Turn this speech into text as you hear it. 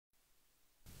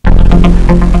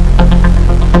This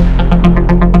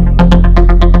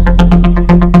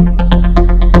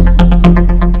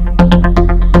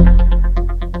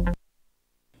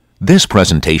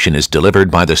presentation is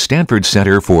delivered by the Stanford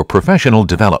Center for Professional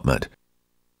Development.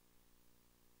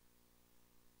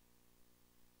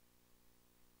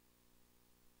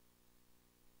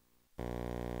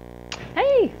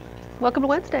 Hey, welcome to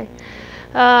Wednesday.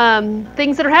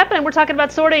 Things that are happening, we're talking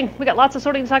about sorting. We got lots of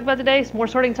sorting to talk about today, some more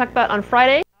sorting to talk about on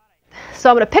Friday. So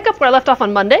I'm going to pick up where I left off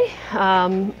on Monday,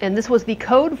 and this was the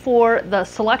code for the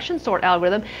selection sort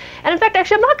algorithm. And in fact,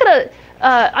 actually, I'm not going to,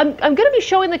 I'm going to be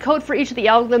showing the code for each of the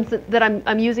algorithms that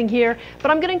I'm using here,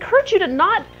 but I'm going to encourage you to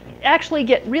not actually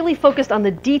get really focused on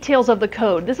the details of the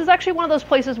code. This is actually one of those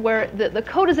places where the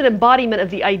code is an embodiment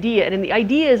of the idea, and the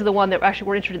idea is the one that actually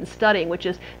we're interested in studying, which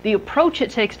is the approach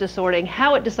it takes to sorting,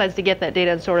 how it decides to get that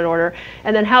data in sorted order,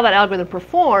 and then how that algorithm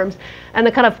performs, and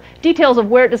the kind of details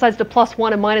of where it decides to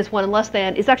 +1 and -1 and less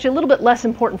than is actually a little bit less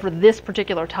important for this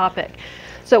particular topic.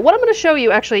 So what I'm going to show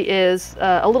you actually is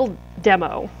a little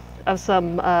demo of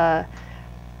some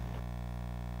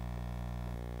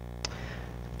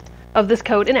of this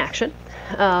code in action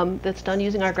that's done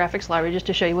using our graphics library just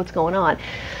to show you what's going on.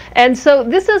 And so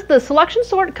this is the selection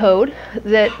sort code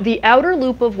that the outer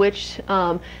loop of which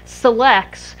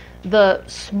selects the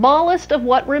smallest of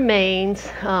what remains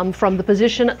from the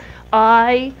position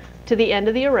I to the end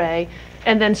of the array,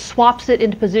 and then swaps it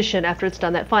into position after it's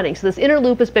done that finding. So this inner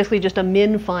loop is basically just a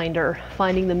min finder,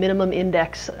 finding the minimum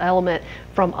index element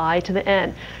from I to the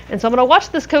n. And so I'm going to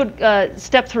watch this code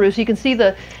step through so you can see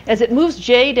as it moves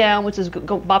j down, which is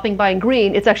bopping by in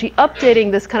green, it's actually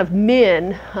updating this kind of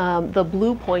min, the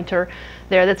blue pointer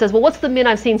there that says, well, what's the min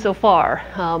I've seen so far?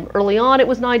 Early on it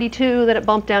was 92, then it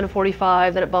bumped down to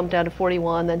 45, then it bumped down to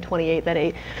 41, then 28, then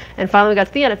 8. And finally we got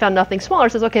to the end and found nothing smaller.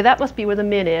 It says, okay, that must be where the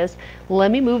min is.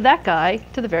 Let me move that guy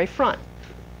to the very front.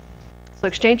 So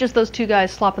exchanges those two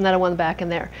guys, slopping that one back in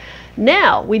there.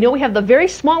 Now, we know we have the very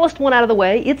smallest one out of the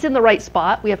way. It's in the right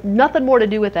spot. We have nothing more to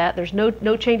do with that. There's no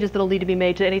changes that'll need to be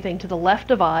made to anything to the left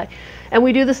of I. And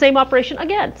we do the same operation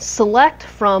again. Select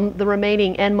from the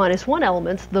remaining n-1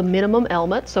 elements the minimum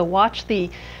element. So watch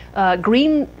the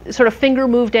green sort of finger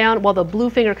move down while the blue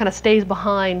finger kind of stays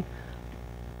behind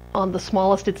on the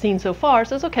smallest it's seen so far. It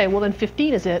says, okay, well then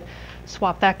 15 is it.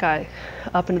 Swap that guy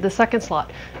up into the second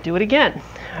slot. Do it again,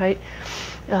 right?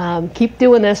 Keep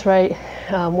doing this, right?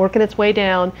 Working its way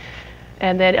down.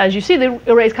 And then as you see, the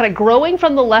array is kind of growing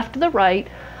from the left to the right.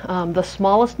 The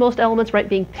smallest most elements, right,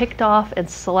 being picked off and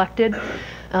selected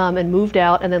and moved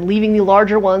out, and then leaving the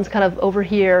larger ones kind of over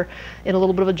here in a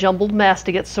little bit of a jumbled mess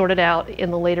to get sorted out in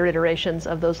the later iterations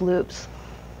of those loops.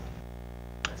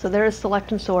 So there is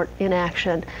select and sort in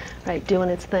action, right, doing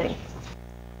its thing.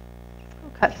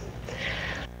 Okay.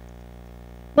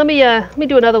 Let me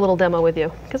do another little demo with you,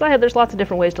 because there's lots of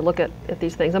different ways to look at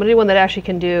these things. I'm going to do one that actually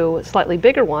can do slightly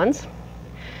bigger ones.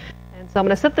 And so I'm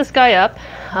going to set this guy up,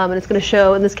 and it's going to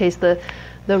show, in this case, the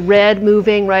red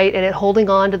moving, right, and it holding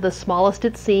on to the smallest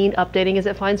it's seen, updating as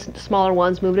it finds smaller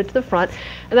ones, moving it to the front.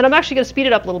 And then I'm actually going to speed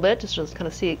it up a little bit, just to kind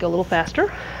of see it go a little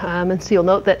faster. And so you'll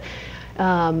note that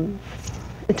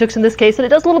it took in this case, and it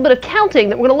does a little bit of counting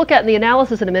that we're going to look at in the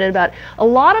analysis in a minute about a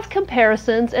lot of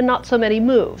comparisons and not so many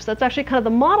moves. That's actually kind of the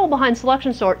model behind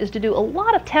selection sort, is to do a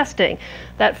lot of testing.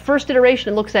 That first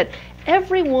iteration looks at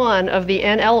every one of the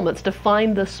n elements to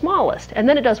find the smallest, and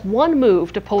then it does one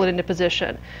move to pull it into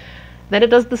position. Then it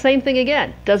does the same thing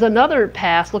again, does another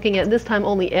pass looking at this time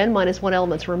only n-1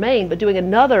 elements remain, but doing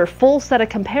another full set of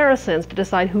comparisons to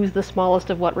decide who's the smallest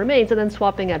of what remains, and then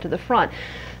swapping out to the front.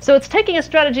 So it's taking a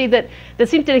strategy that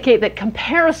seems to indicate that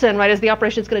comparison, right, is the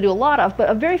operation it's going to do a lot of, but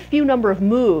a very few number of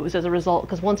moves as a result,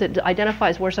 because once it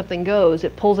identifies where something goes,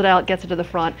 it pulls it out, gets it to the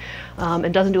front,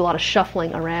 and doesn't do a lot of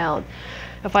shuffling around.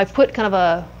 If I put kind of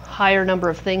a higher number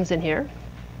of things in here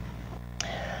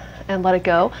and let it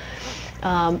go,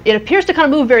 it appears to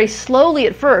kind of move very slowly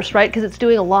at first, right, because it's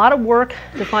doing a lot of work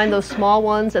to find those small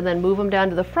ones and then move them down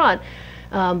to the front.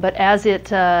 But as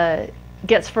it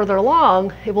gets further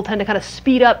along, it will tend to kind of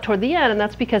speed up toward the end, and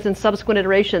that's because in subsequent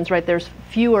iterations, right, there's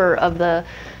fewer of the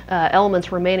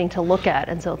elements remaining to look at,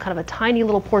 and so kind of a tiny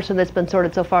little portion that's been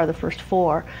sorted so far, the first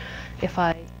 4. If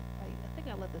I think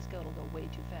I let this go, it'll go way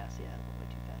too fast. Yeah, it'll go way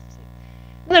too fast to see.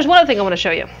 And there's one other thing I want to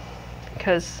show you,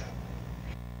 because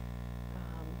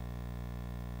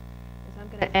I'm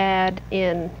going to add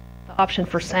in the option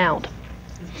for sound.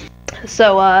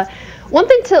 So One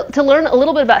thing to learn a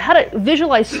little bit about how to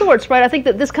visualize sorts, right? I think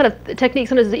that this kind of technique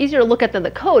sometimes is easier to look at than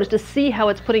the code, is to see how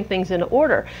it's putting things into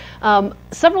order.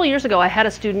 Several years ago, I had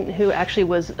a student who actually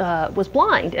was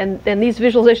blind, and these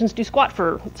visualizations do squat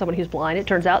for someone who's blind, it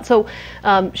turns out. So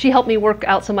she helped me work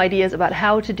out some ideas about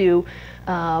how to do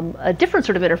a different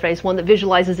sort of interface, one that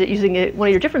visualizes it using one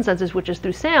of your different senses, which is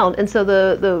through sound. And so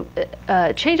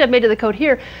the change I've made to the code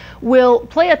here will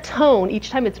play a tone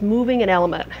each time it's moving an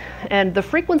element. And the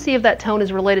frequency of that tone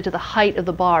is related to the height of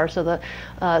the bar. So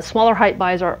the smaller height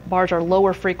bars are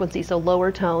lower frequency, so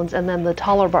lower tones, and then the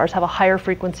taller bars have a higher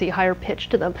frequency, higher pitch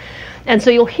to them. And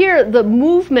so you'll hear the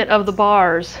movement of the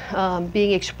bars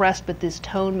being expressed with this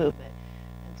tone movement.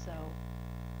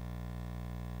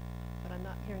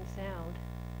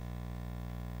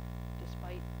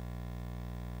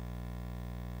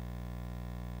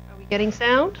 Getting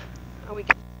sound? Are we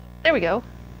getting, there we go.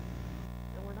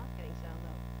 No, we're not getting sound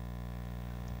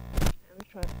though. Let's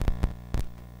try.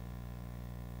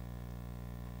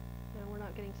 No, we're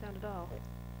not getting sound at all.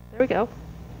 There we go.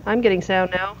 I'm getting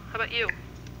sound now. How about you?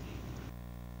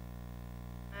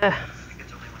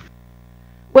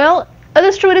 Well,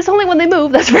 that's true. It is only when they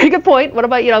move. That's a very good point. What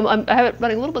about you? I have it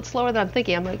running a little bit slower than I'm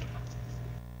thinking. I'm like.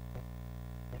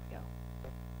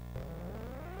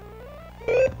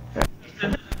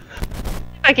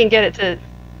 I can get it to.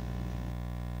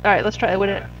 All right, let's try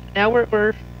it. Now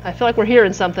we're. I feel like we're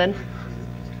hearing something.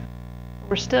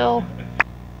 We're still.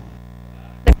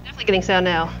 Definitely getting sound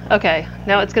now. Okay,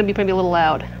 now it's going to be maybe a little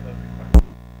loud.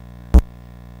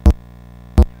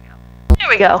 There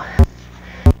we go.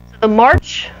 So the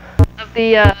march of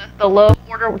the low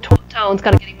order tones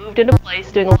kind of getting moved into place,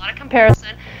 doing a lot of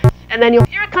comparison, and then you'll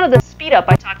hear kind of the speed up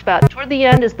I talked about. Toward the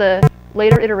end is the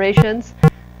later iterations.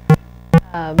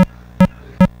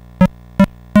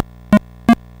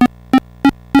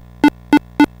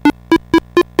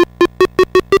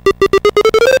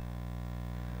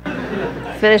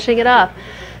 Finishing it up.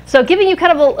 So giving you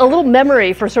kind of a little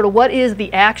memory for sort of what is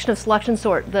the action of selection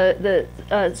sort. The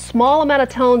small amount of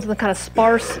tones and the kind of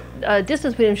sparse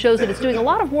distance between them shows that it's doing a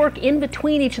lot of work in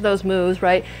between each of those moves,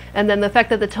 right? And then the fact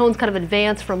that the tones kind of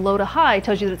advance from low to high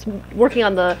tells you that it's working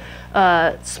on the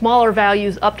smaller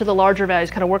values up to the larger values,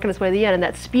 kind of working its way to the end, and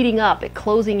that speeding up, it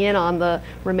closing in on the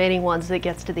remaining ones as it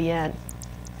gets to the end.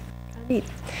 Kind of neat.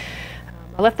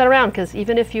 I left that around because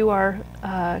even if you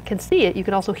can see it, you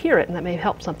can also hear it, and that may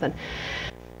help something.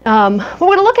 What we're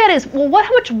going to look at is, well,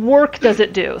 how much work does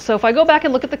it do? So if I go back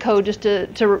and look at the code just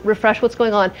to refresh what's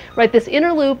going on, right, this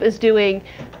inner loop is doing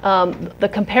the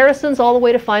comparisons all the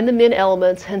way to find the min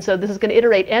elements, and so this is going to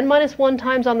iterate n-1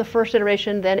 times on the first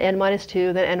iteration, then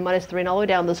n-2, then n-3, and all the way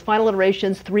down. Those final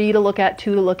iterations, 3 to look at,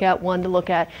 2 to look at, 1 to look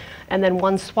at, and then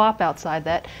 1 swap outside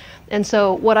that. And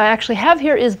so what I actually have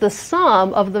here is the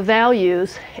sum of the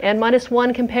values.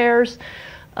 n-1 compares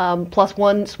plus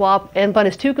 1 swap,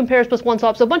 n-2 compares plus 1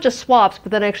 swap. So a bunch of swaps,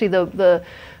 but then actually the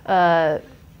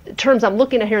terms I'm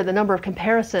looking at here, the number of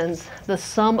comparisons, the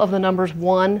sum of the numbers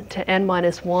 1 to n-1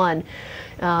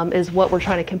 is what we're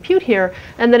trying to compute here.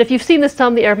 And then if you've seen the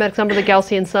sum, the arithmetic sum, or the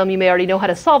Gaussian sum, you may already know how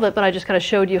to solve it, but I just kind of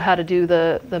showed you how to do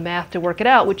the math to work it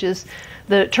out, which is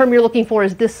the term you're looking for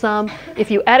is this sum.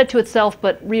 If you add it to itself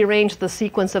but rearrange the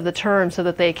sequence of the terms so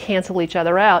that they cancel each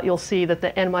other out, you'll see that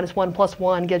the n-1 plus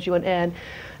 1 gives you an n,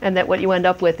 and that what you end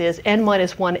up with is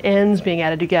n-1 n's being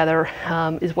added together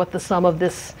is what the sum of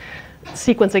this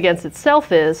sequence against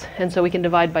itself is, and so we can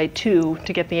divide by 2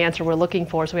 to get the answer we're looking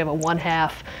for. So we have a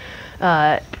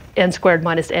 1/2 n squared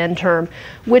minus n term,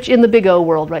 which in the big O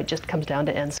world, right, just comes down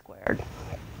to n squared.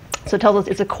 So it tells us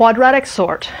it's a quadratic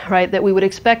sort, right, that we would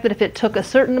expect that if it took a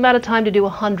certain amount of time to do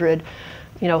 100,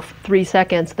 3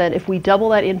 seconds, then if we double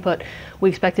that input, we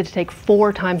expect it to take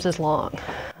 4 times as long.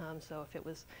 So if it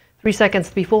was 3 seconds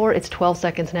before, it's 12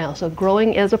 seconds now. So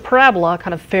growing as a parabola,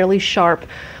 kind of fairly sharp,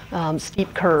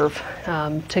 steep curve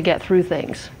to get through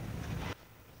things.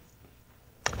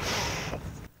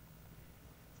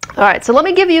 All right, so let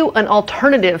me give you an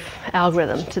alternative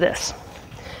algorithm to this.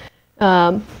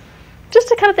 Just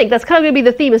to kind of think, that's kind of going to be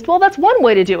the theme is, well, that's one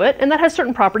way to do it, and that has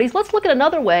certain properties. Let's look at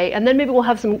another way, and then maybe we'll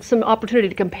have some opportunity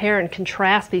to compare and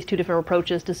contrast these two different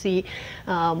approaches to see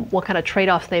what kind of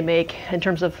trade-offs they make in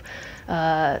terms of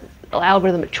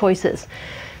algorithmic choices.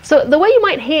 So the way you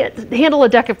might handle a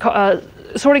deck of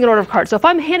sorting in order of cards. So if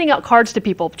I'm handing out cards to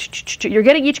people, you're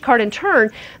getting each card in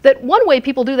turn. That one way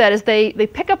people do that is they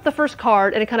pick up the first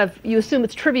card and it kind of, you assume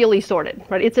it's trivially sorted,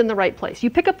 right? It's in the right place. You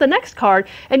pick up the next card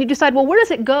and you decide, well, where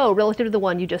does it go relative to the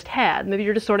one you just had? Maybe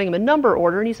you're just sorting them in number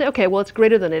order and you say, okay, well, it's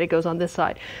greater than it goes on this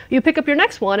side. You pick up your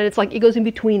next one and it's like it goes in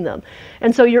between them.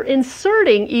 And so you're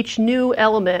inserting each new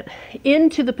element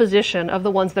into the position of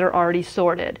the ones that are already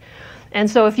sorted. And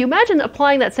so if you imagine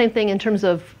applying that same thing in terms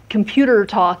of computer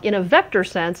talk in a vector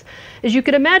sense, is you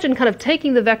could imagine kind of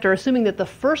taking the vector, assuming that the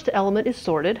first element is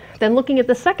sorted, then looking at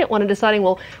the second one and deciding,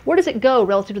 well, where does it go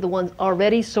relative to the ones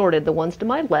already sorted, the ones to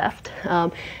my left,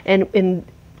 and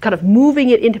kind of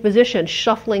moving it into position,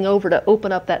 shuffling over to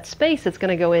open up that space it's going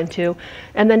to go into,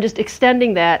 and then just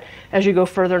extending that as you go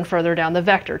further and further down the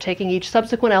vector, taking each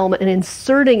subsequent element and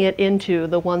inserting it into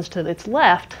the ones to its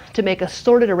left to make a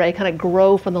sorted array kind of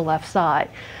grow from the left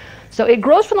side. So it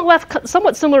grows from the left,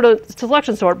 somewhat similar to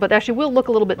selection sort, but actually will look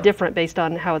a little bit different based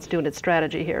on how it's doing its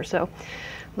strategy here. So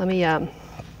let me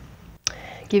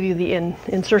give you the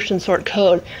insertion sort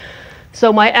code.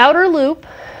 So my outer loop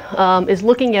is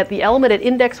looking at the element at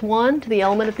index 1 to the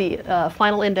element at the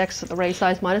final index, array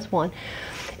size minus 1.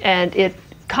 And it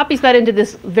copies that into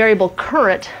this variable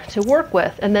current to work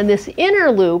with. And then this inner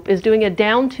loop is doing a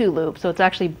down 2 loop. So it's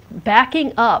actually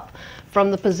backing up from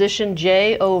the position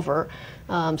j over,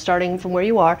 starting from where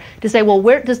you are, to say, well,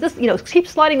 where does this, keep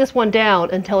sliding this one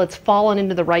down until it's fallen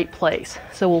into the right place.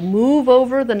 So we'll move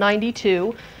over the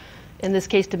 92, in this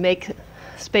case to make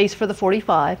space for the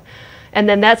 45. And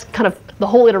then that's kind of the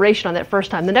whole iteration on that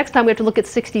first time. The next time we have to look at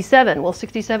 67. Well,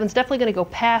 67 is definitely going to go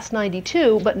past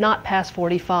 92, but not past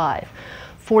 45.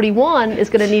 41 is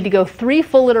going to need to go 3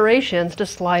 full iterations to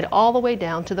slide all the way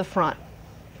down to the front.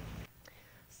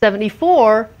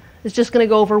 74 is just going to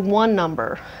go over one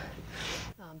number.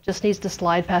 Just needs to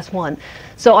slide past 1.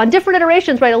 So on different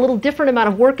iterations, right, a little different amount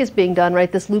of work is being done,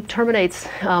 right? This loop terminates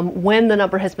when the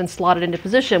number has been slotted into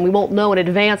position. We won't know in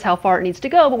advance how far it needs to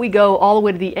go, but we go all the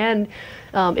way to the end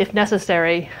if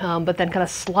necessary, but then kind of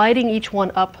sliding each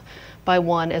one up by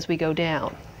 1 as we go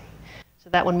down. So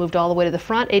that one moved all the way to the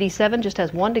front. 87 just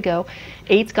has 1 to go.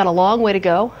 8's got a long way to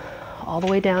go, all the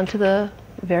way down to the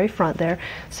very front there.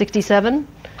 67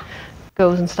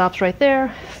 goes and stops right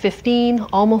there. 15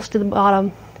 almost to the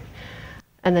bottom.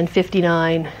 And then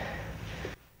 59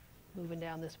 moving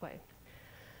down this way.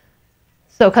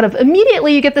 So kind of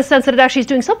immediately you get the sense that it actually is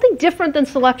doing something different than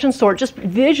selection sort. Just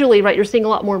visually, right, you're seeing a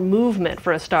lot more movement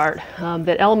for a start.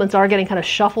 That elements are getting kind of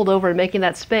shuffled over and making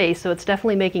that space. So it's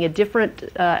definitely making a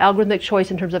different algorithmic choice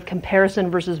in terms of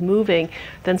comparison versus moving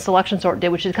than selection sort did,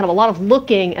 which is kind of a lot of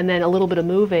looking and then a little bit of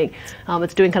moving.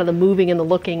 It's doing kind of the moving and the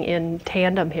looking in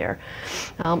tandem here.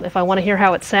 If I want to hear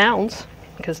how it sounds,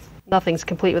 because nothing's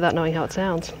complete without knowing how it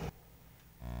sounds.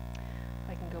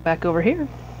 I can go back over here.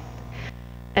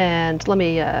 And let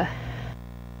me turn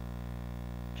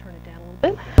it down a little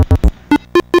bit.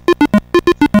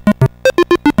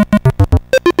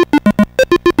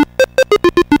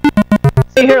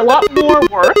 So you hear a lot more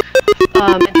work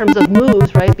in terms of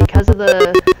moves, right, because of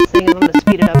the thing. I'm going to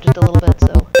speed it up just a little bit.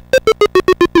 So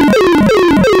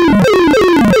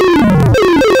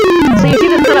you see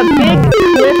this kind of big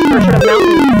cliff or sort of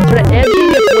mountain sort of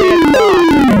edging its way across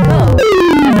as it goes.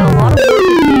 And then a lot of work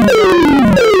is being done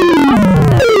in the process of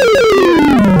that here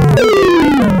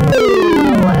in terms of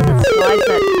moving, right? As it slides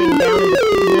that thing down into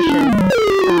position,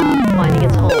 finding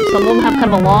its home. Some of them have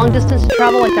kind of a long distance to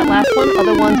travel like that last one.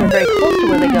 Other ones are very close to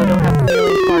where they go, don't have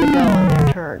nearly as far to go on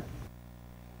their turn.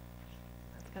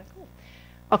 That's kind of cool.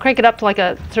 I'll crank it up to like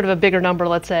a sort of a bigger number,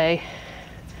 let's say,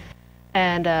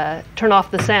 and turn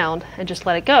off the sound and just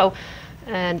let it go.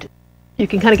 And you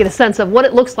can kind of get a sense of what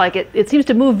it looks like. It seems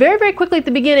to move very, very quickly at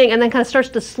the beginning and then kind of starts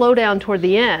to slow down toward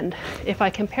the end. If I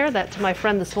compare that to my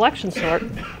friend the selection sort,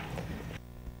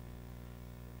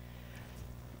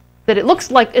 that it looks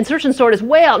like insertion sort is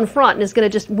way out in front and is going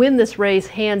to just win this race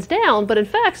hands down, but in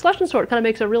fact selection sort kind of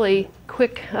makes a really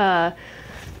quick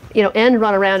end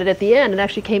run around it at the end, and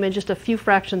actually came in just a few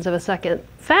fractions of a second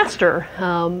faster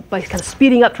by kind of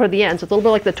speeding up toward the end. So it's a little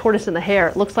bit like the tortoise and the hare.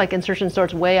 It looks like insertion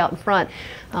sort's way out in front,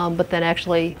 but then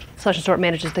actually selection sort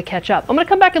manages to catch up. I'm going to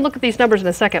come back and look at these numbers in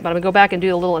a second, but I'm going to go back and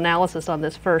do a little analysis on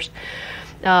this first.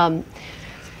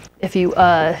 If you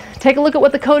take a look at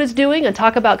what the code is doing and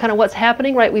talk about kind of what's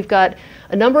happening, right? We've got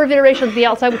a number of iterations on the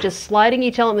outside, which is sliding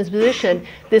each element's position.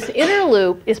 This inner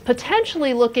loop is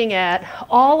potentially looking at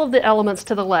all of the elements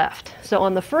to the left. So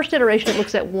on the first iteration, it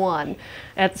looks at 1.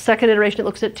 At the second iteration, it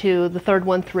looks at 2, the third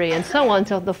one 3, and so on.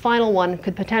 So the final one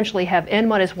could potentially have n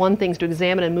minus 1 things to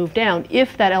examine and move down.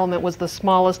 If that element was the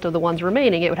smallest of the ones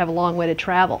remaining, it would have a long way to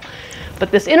travel.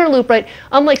 But this inner loop, right,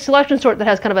 unlike selection sort that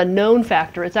has kind of a known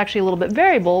factor, it's actually a little bit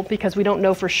variable because we don't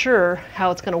know for sure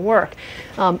how it's going to work.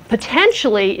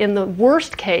 Potentially, in the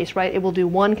worst case, right, it will do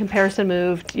 1 comparison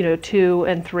move, 2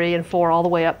 and 3 and 4 all the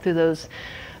way up through those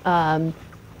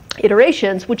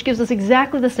iterations, which gives us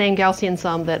exactly the same Gaussian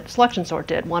sum that selection sort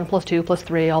did. 1 plus 2 plus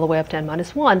 3 all the way up to n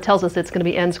minus 1 tells us it's going to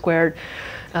be n squared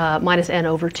minus n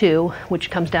over 2,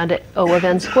 which comes down to O of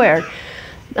n squared.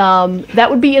 That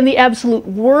would be in the absolute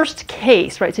worst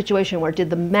case, right, situation where it did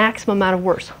the maximum amount of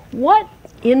worst. What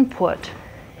input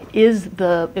is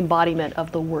the embodiment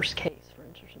of the worst case for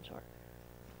insertion sort?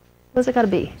 What's it got to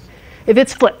be? If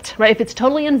it's flipped, right, if it's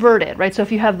totally inverted, right, so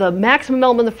if you have the maximum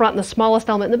element in the front and the smallest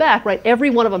element in the back, right, every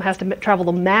one of them has to travel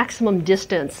the maximum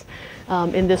distance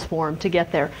in this form to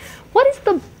get there. What is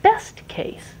the best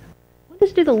case? What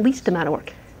does do the least amount of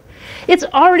work? It's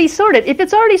already sorted. If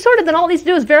it's already sorted, then all it needs to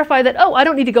do is verify that, oh, I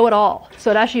don't need to go at all.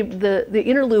 So it actually, the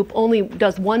inner loop only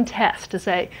does one test to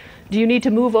say, do you need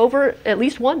to move over at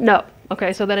least 1? No.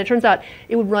 Okay, so then it turns out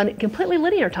it would run completely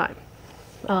linear time.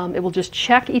 It will just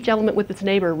check each element with its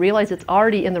neighbor, realize it's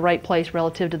already in the right place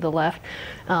relative to the left,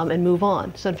 and move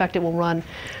on. So in fact, it will run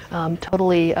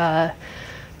totally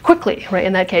quickly, right,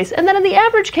 in that case. And then in the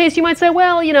average case, you might say,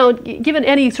 well, given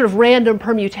any sort of random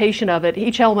permutation of it,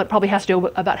 each element probably has to go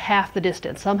about half the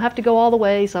distance. Some have to go all the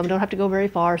way, some don't have to go very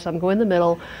far, some go in the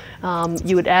middle.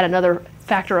 You would add another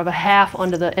factor of a half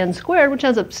onto the n squared, which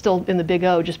ends up still in the big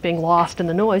O, just being lost in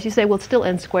the noise. You say, well, it's still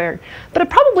n squared. But it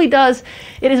probably does,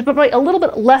 it is probably a little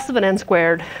bit less of an n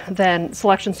squared than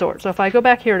selection sort. So if I go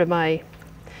back here to my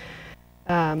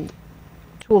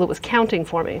tool that was counting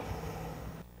for me,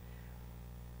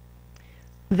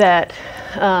 that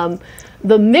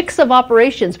the mix of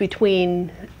operations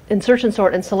between insertion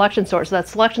sort and selection sort, so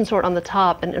that's selection sort on the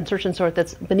top and insertion sort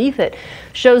that's beneath it,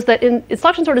 shows that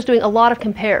selection sort is doing a lot of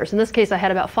compares. In this case, I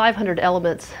had about 500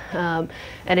 elements, and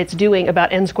it's doing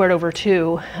about n squared over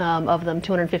 2 of them,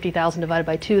 250,000 divided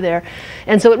by 2 there.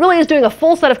 And so it really is doing a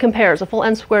full set of compares, a full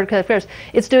n squared compares.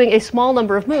 It's doing a small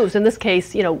number of moves. In this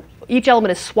case, each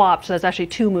element is swapped, so there's actually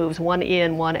 2 moves, 1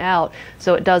 in, 1 out.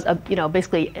 So it does,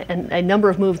 basically a number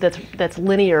of moves that's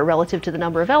linear relative to the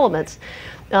number of elements.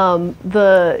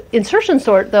 The insertion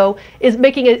sort, though, is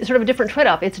making a sort of a different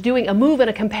trade-off. It's doing a move and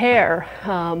a compare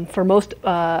for most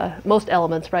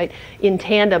elements, right, in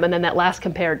tandem, and then that last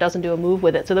compare doesn't do a move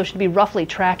with it. So those should be roughly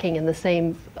tracking in the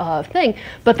same thing,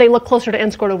 but they look closer to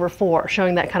n squared over 4,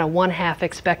 showing that kind of 1/2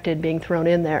 expected being thrown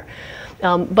in there.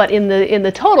 But in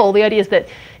the total, the idea is that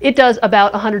it does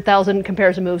about 100,000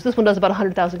 compares and moves. This one does about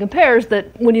 100,000 compares that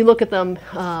when you look at them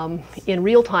in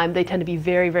real time, they tend to be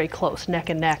very, very close, neck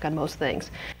and neck on most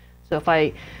things. So if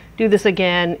I do this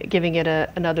again, giving it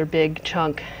another big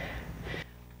chunk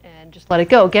and just let it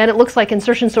go. Again, it looks like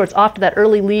insertion sort's off to that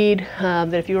early lead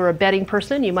that if you were a betting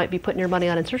person, you might be putting your money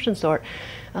on insertion sort.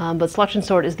 But selection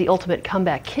sort is the ultimate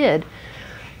comeback kid.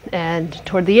 And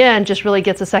toward the end, just really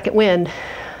gets a second wind.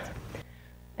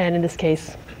 And in this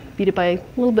case, beat it by a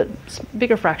little bit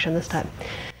bigger fraction this time.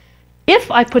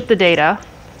 If I put the data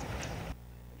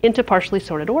into partially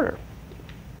sorted order.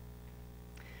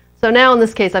 So now in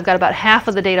this case, I've got about half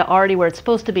of the data already where it's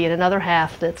supposed to be, and another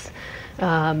half that's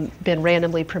been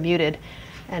randomly permuted.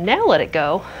 And now let it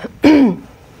go.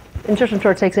 Insertion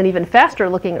sort takes an even faster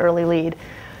looking early lead.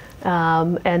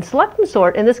 And selection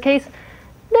sort, in this case,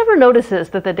 never notices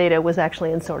that the data was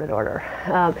actually in sorted order.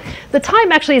 The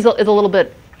time actually is a little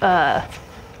bit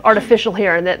artificial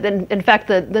here, and that in fact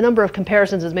the number of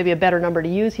comparisons is maybe a better number to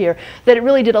use here, that it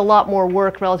really did a lot more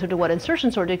work relative to what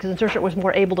insertion sort did, because insertion sort was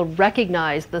more able to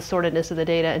recognize the sortedness of the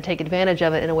data and take advantage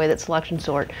of it in a way that selection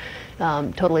sort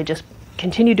totally just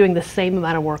continued doing the same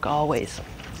amount of work always. So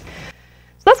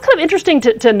that's kind of interesting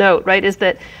to note, right, is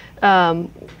that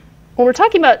when we're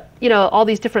talking about all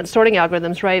these different sorting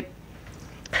algorithms, right,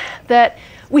 that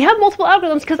we have multiple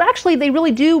algorithms because actually they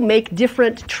really do make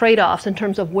different trade-offs in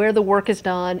terms of where the work is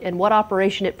done and what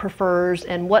operation it prefers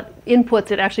and what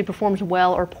inputs it actually performs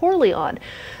well or poorly on.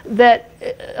 That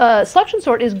selection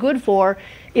sort is good for,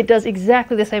 it does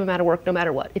exactly the same amount of work no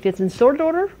matter what. If it's in sorted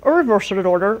order or reverse sorted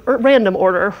order or random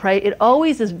order, right, it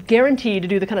always is guaranteed to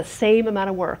do the kind of same amount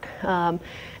of work. And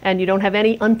you don't have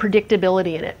any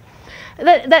unpredictability in it.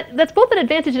 That's both an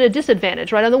advantage and a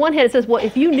disadvantage, right? On the one hand, it says, well,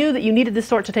 if you knew that you needed this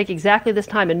sort to take exactly this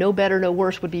time and no better, no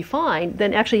worse would be fine,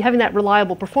 then actually having that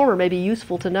reliable performer may be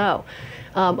useful to know.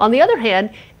 On the other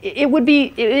hand,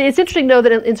 it's interesting to know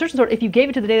that in insertion sort, if you gave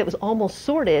it to the data that was almost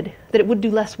sorted, that it would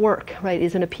do less work, right,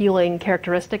 is an appealing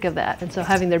characteristic of that. And so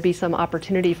having there be some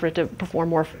opportunity for it to perform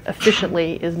more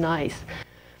efficiently is nice.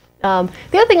 The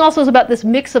other thing also is about this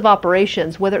mix of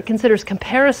operations, whether it considers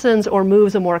comparisons or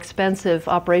moves a more expensive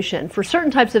operation. For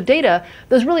certain types of data,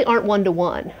 those really aren't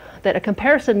one-to-one. That a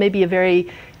comparison may be a very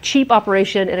cheap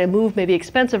operation and a move may be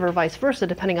expensive or vice versa,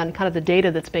 depending on kind of the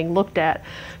data that's being looked at.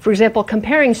 For example,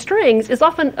 comparing strings is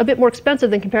often a bit more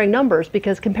expensive than comparing numbers,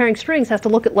 because comparing strings has to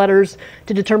look at letters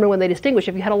to determine when they distinguish.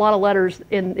 If you had a lot of letters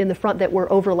in the front that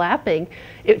were overlapping,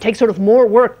 it takes sort of more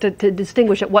work to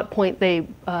distinguish at what point they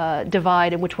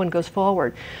divide and which one goes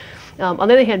forward. On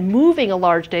the other hand, moving a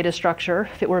large data structure,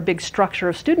 if it were a big structure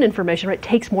of student information, right,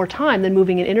 takes more time than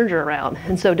moving an integer around.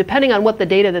 And so depending on what the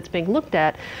data that's being looked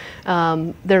at,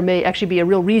 there may actually be a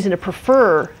real reason to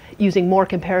prefer using more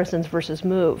comparisons versus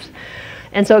moves.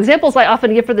 And so examples I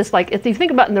often give for this, like if you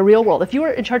think about in the real world, if you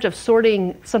were in charge of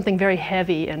sorting something very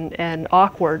heavy and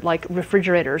awkward, like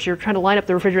refrigerators, you're trying to line up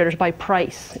the refrigerators by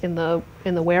price in the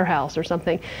warehouse or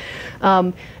something,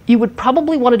 you would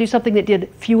probably want to do something that did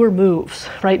fewer moves,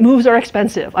 right? Moves are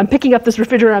expensive. I'm picking up this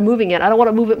refrigerator, I'm moving it. I don't want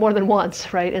to move it more than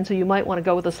once, right? And so you might want to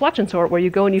go with a selection sort where you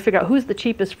go and you figure out who's the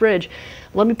cheapest fridge.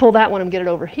 Let me pull that one and get it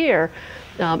over here.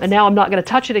 And now I'm not going to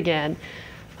touch it again.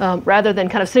 Rather than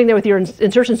kind of sitting there with your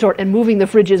insertion sort and moving the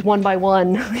fridges one by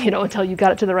one, until you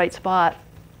got it to the right spot.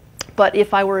 But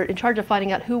if I were in charge of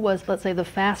finding out who was, let's say, the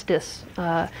fastest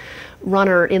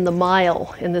runner in the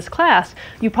mile in this class,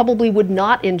 you probably would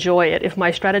not enjoy it if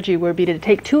my strategy would be to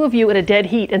take two of you in a dead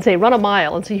heat and say, run a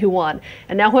mile and see who won.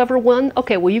 And now whoever won,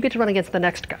 okay, well, you get to run against the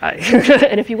next guy.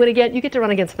 And if you win again, you get to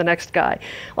run against the next guy.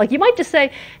 Like, you might just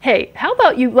say, hey, how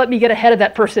about you let me get ahead of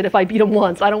that person if I beat him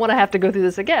once? I don't want to have to go through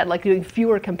this again. Like, doing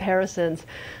fewer comparisons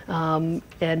would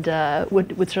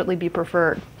certainly be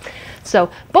preferred.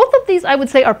 So both of these, I would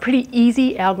say, are pretty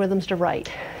easy algorithms to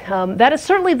write. That is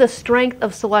certainly the strength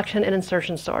of selection and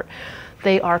insertion sort.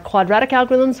 They are quadratic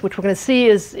algorithms, which we're going to see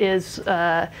is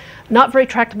not very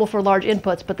tractable for large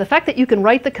inputs, but the fact that you can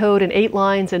write the code in 8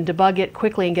 lines and debug it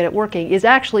quickly and get it working is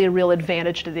actually a real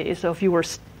advantage to these. So if you were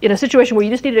in a situation where you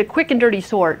just needed a quick and dirty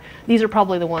sort, these are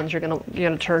probably the ones you're going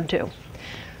to turn to.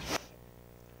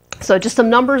 So just some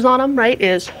numbers on them, right,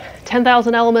 is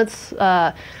 10,000 elements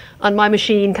on my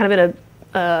machine, kind of in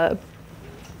a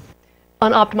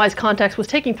unoptimized context, was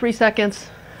taking 3 seconds.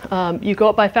 You go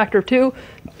up by a factor of 2.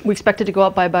 We expect it to go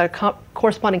up by about a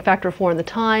corresponding factor of 4 in the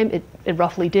time. It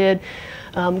roughly did.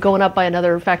 Going up by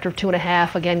another factor of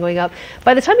 2.5, again going up.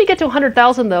 By the time you get to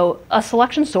 100,000, though, a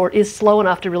selection sort is slow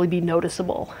enough to really be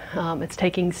noticeable. It's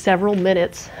taking several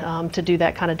minutes to do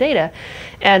that kind of data.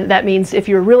 And that means if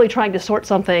you're really trying to sort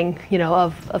something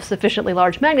of sufficiently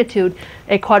large magnitude,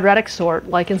 a quadratic sort,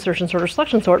 like insertion sort or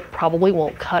selection sort, probably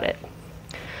won't cut it.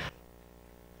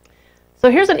 So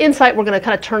here's an insight we're going to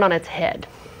kind of turn on its head.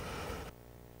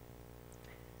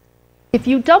 If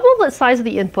you double the size of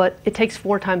the input, it takes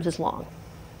 4 times as long.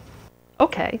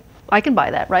 Okay, I can buy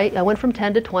that, right? I went from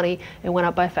 10 to 20 and went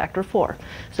up by a factor of 4.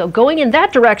 So going in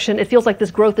that direction, it feels like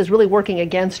this growth is really working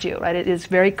against you, right? It is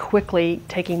very quickly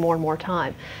taking more and more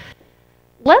time.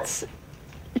 Let's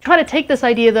try to take this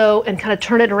idea, though, and kind of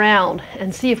turn it around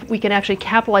and see if we can actually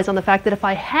capitalize on the fact that if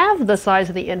I have the size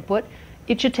of the input,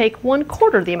 it should take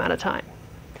 1/4 the amount of time.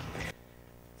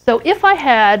 So if I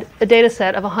had a data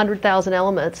set of 100,000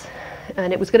 elements,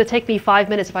 and it was going to take me 5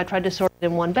 minutes if I tried to sort it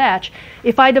in one batch,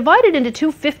 if I divide it into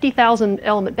two 50,000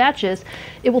 element batches,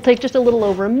 it will take just a little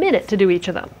over a minute to do each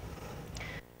of them.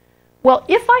 Well,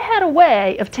 if I had a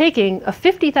way of taking a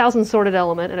 50,000 sorted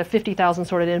element and a 50,000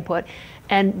 sorted input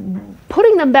and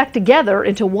putting them back together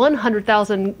into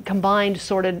 100,000 combined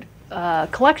sorted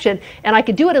collection, and I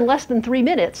could do it in less than 3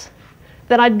 minutes,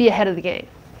 then I'd be ahead of the game.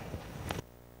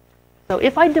 So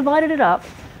if I divided it up,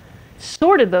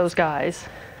 sorted those guys,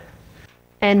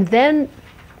 and then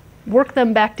worked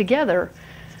them back together,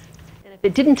 and if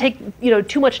it didn't take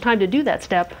too much time to do that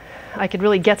step, I could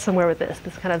really get somewhere with this.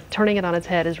 This kind of turning it on its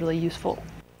head is really useful.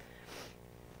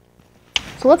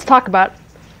 So let's talk about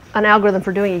an algorithm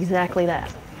for doing exactly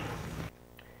that.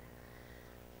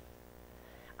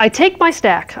 I take my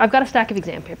stack. I've got a stack of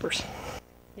exam papers.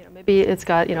 Maybe it's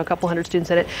got a couple hundred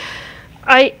students in it.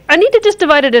 I need to just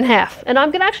divide it in half, and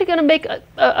I'm actually going to make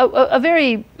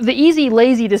the easy,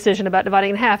 lazy decision about dividing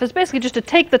it in half is basically just to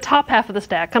take the top half of the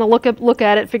stack, kind of look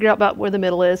at it, figure out about where the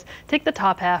middle is, take the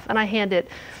top half, and I hand it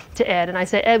to Ed, and I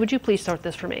say, Ed, would you please sort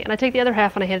this for me? And I take the other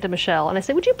half and I hand it to Michelle, and I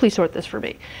say, would you please sort this for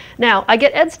me? Now, I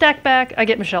get Ed stacked back, I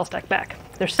get Michelle stacked back.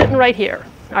 They're sitting right here.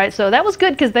 All right, so that was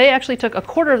good because they actually took a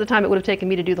quarter of the time it would have taken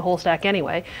me to do the whole stack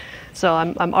anyway. So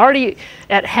I'm already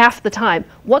at half the time.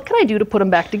 What can I do to put them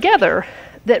back together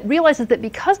that realizes that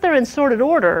because they're in sorted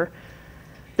order,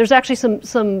 there's actually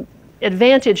some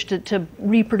advantage to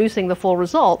reproducing the full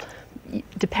result,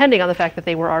 depending on the fact that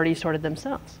they were already sorted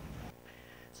themselves.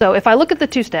 So if I look at the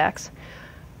two stacks,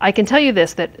 I can tell you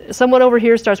this, that someone over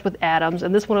here starts with Adams,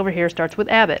 and this one over here starts with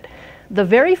Abbott. The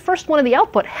very first one in the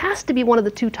output has to be one of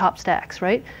the two top stacks,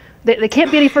 right? They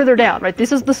can't be any further down, right?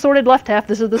 This is the sorted left half,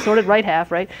 this is the sorted right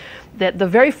half, right? That the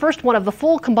very first one of the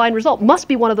full combined result must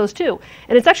be one of those two.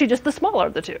 And it's actually just the smaller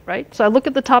of the two, right? So I look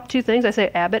at the top two things, I say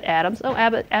Abbott, Adams. Oh,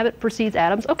 Abbott precedes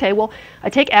Adams. Okay, well, I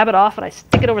take Abbott off and I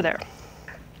stick it over there.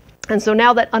 And so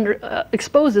now that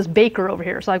exposes Baker over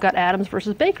here. So I've got Adams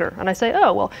versus Baker. And I say,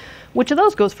 oh, well, which of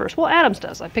those goes first? Well, Adams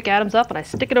does. I pick Adams up and I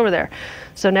stick it over there.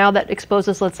 So now that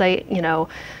exposes, let's say, you know,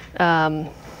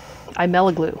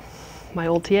 Imeliglu, my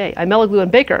old TA. Imeliglu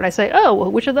and Baker. And I say, oh,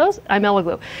 well, which of those?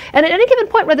 Imeliglu. And at any given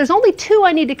point, right, there's only two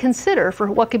I need to consider for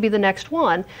what could be the next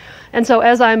one. And so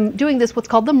as I'm doing this, what's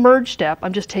called the merge step,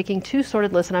 I'm just taking two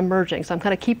sorted lists and I'm merging. So I'm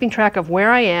kind of keeping track of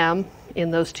where I am in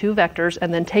those two vectors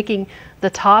and then taking the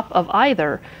top of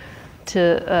either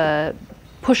to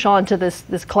push on to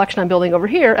this collection I'm building over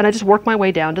here, and I just work my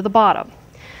way down to the bottom.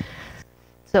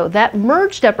 So that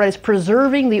merge step, right, is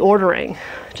preserving the ordering,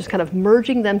 just kind of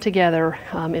merging them together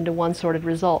into one sorted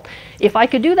result. If I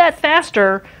could do that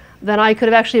faster, then I could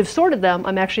have actually sorted them.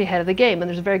 I'm actually ahead of the game, and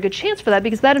there's a very good chance for that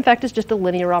because that, in fact, is just a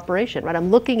linear operation, right?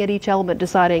 I'm looking at each element,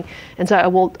 deciding, and so I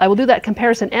will do that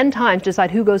comparison n times to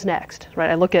decide who goes next, right?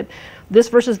 I look at this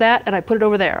versus that, and I put it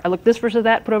over there. I look this versus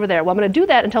that, put it over there. Well, I'm going to do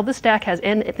that until this stack has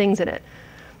n things in it.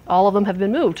 All of them have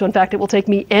been moved. So in fact, it will take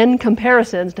me n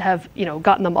comparisons to have, you know,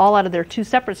 gotten them all out of their two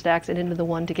separate stacks and into the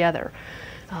one together.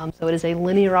 So it is a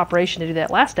linear operation to do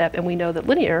that last step, and we know that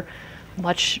linear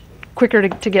much quicker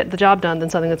to get the job done than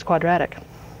something that's quadratic.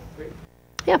 Wait.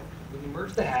 Yeah. When you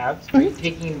merge the halves, are you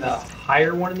taking the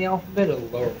higher one in the alphabet or the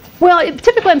lower one? Well,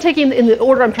 typically I'm taking in the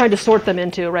order I'm trying to sort them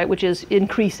into, right, which is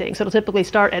increasing. So it'll typically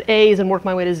start at A's and work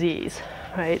my way to Z's,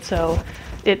 right? So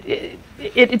it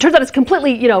turns out it's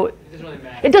completely, you know,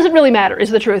 it doesn't really matter, is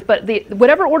the truth. But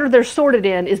whatever order they're sorted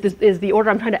in is the order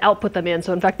I'm trying to output them in.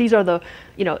 So in fact, these are the,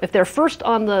 you know, if they're first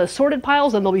on the sorted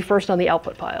piles, then they'll be first on the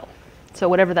output pile. So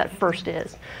whatever that first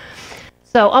is.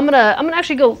 So I'm gonna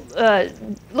actually go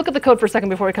look at the code for a second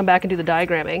before we come back and do the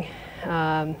diagramming.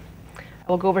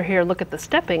 We'll go over here and look at the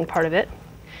stepping part of it.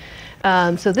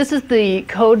 So this is the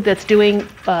code that's doing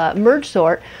merge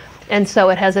sort, and so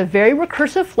it has a very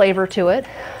recursive flavor to it.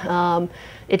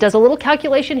 It does a little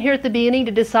calculation here at the beginning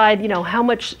to decide, you know, how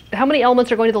many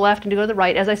elements are going to the left and to go to the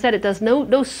right. As I said, it does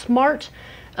no smart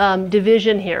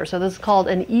division here. So this is called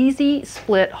an easy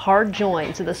split hard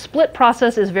join. So the split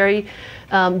process is very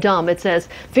dumb. It says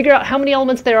figure out how many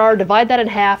elements there are, divide that in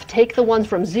half, take the ones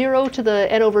from 0 to the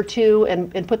n over 2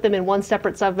 and put them in one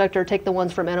separate subvector, take the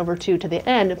ones from n over 2 to the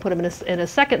n and put them in a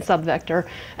second subvector,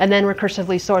 and then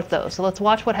recursively sort those. So let's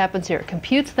watch what happens here. It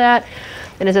computes that,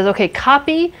 and it says, okay,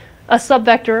 copy a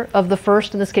subvector of the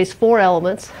first, in this case 4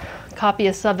 elements, copy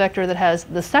a subvector that has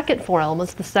the second 4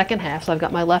 elements, the second half, so I've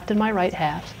got my left and my right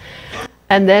halves.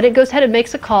 And then it goes ahead and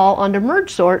makes a call onto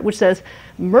merge sort, which says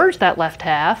merge that left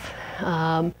half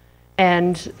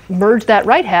and merge that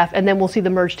right half, and then we'll see the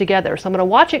merge together. So I'm going to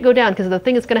watch it go down, because the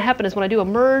thing that's going to happen is when I do a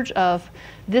merge of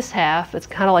this half, it's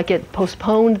kind of like it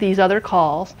postponed these other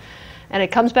calls, and it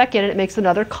comes back in and it makes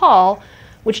another call,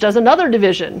 which does another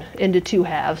division into 2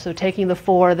 halves, so taking the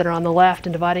 4 that are on the left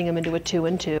and dividing them into a 2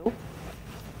 and 2.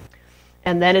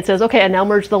 And then it says, okay, and now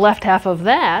merge the left half of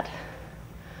that,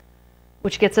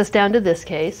 which gets us down to this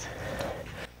case,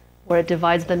 where it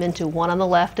divides them into 1 on the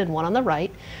left and 1 on the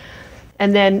right.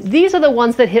 And then these are the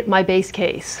ones that hit my base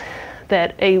case,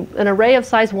 that an array of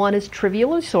size 1 is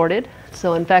trivially sorted.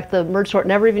 So in fact, the merge sort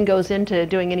never even goes into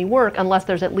doing any work unless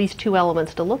there's at least 2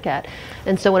 elements to look at.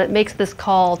 And so when it makes this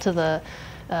call to the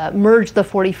merge the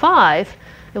 45,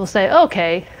 it will say,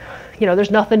 okay, you know,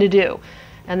 there's nothing to do.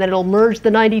 And then it'll merge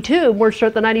the 92, merge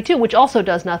sort the 92, which also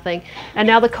does nothing. And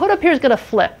now the code up here is going to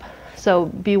flip. So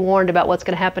be warned about what's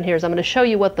going to happen here. Is I'm going to show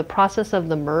you what the process of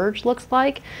the merge looks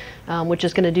like, which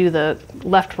is going to do the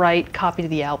left-right copy to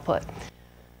the output.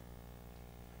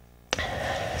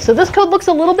 So this code looks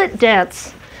a little bit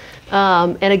dense.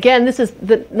 And again, this is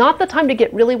not the time to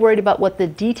get really worried about what the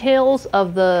details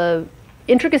of the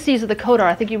intricacies of the code are.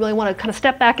 I think you really want to kind of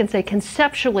step back and say,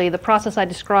 conceptually, the process I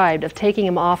described of taking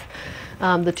them off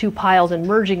the two piles and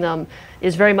merging them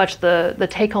is very much the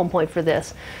take-home point for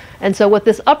this. And so what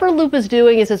this upper loop is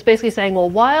doing is it's basically saying, well,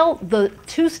 while the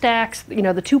two stacks,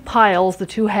 the two piles, the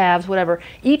two halves, whatever,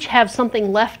 each have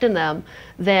something left in them,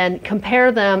 then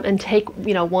compare them and take,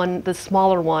 the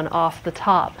smaller one off the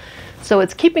top. So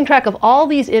it's keeping track of all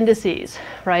these indices,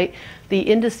 right? The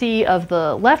indice of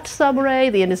the left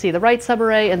subarray, the indice of the right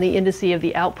subarray, and the indice of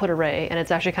the output array. And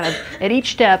it's actually kind of, at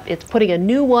each step, it's putting a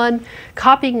new one,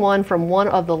 copying one from one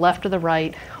of the left or the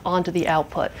right onto the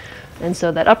output. And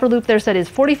so that upper loop there said, is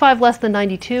 45 less than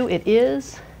 92? It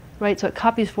is, right? So it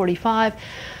copies 45.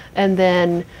 And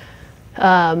then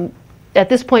at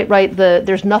this point, right,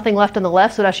 there's nothing left on the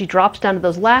left, so it actually drops down to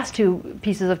those last two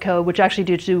pieces of code, which actually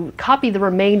do to copy the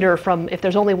remainder from, if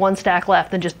there's only one stack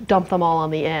left, then just dump them all on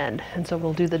the end. And so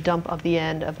we'll do the dump of the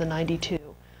end of the 92.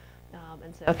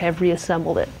 And say, okay, I've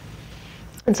reassembled it.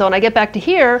 And so when I get back to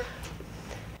here,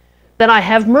 then I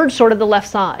have merge sorted the left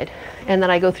side. And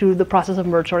then I go through the process of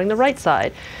merge sorting the right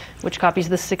side, which copies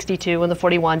the 62 and the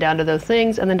 41 down to those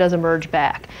things, and then does a merge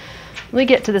back. Let me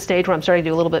get to the stage where I'm starting to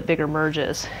do a little bit bigger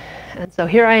merges. And so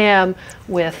here I am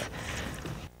with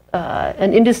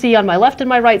an indice on my left and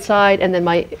my right side, and then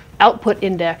my output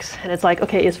index. And it's like,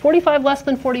 okay, is 45 less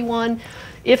than 41?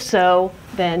 If so,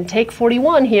 then take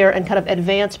 41 here and kind of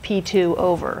advance P2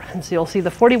 over. And so you'll see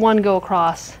the 41 go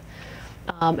across.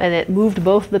 And it moved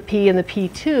both the P and the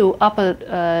P2 up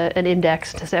an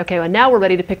index to say, okay, well, now we're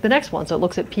ready to pick the next one. So it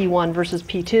looks at P1 versus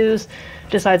P2s,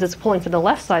 decides it's pulling from the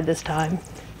left side this time.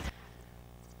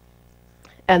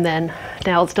 And then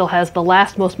now it still has the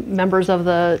last most members of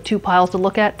the two piles to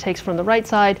look at, takes from the right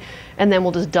side, and then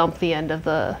we'll just dump the end of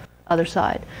the other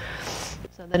side.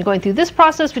 So then going through this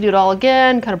process, we do it all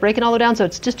again, kind of breaking all the down. So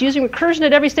it's just using recursion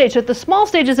at every stage. So at the small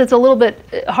stages, it's a little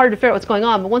bit hard to figure out what's going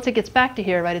on. But once it gets back to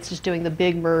here, right, it's just doing the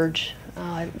big merge.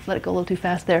 I let it go a little too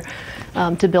fast there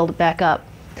to build it back up.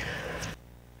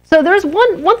 So there's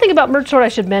one thing about merge sort I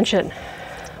should mention,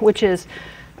 which is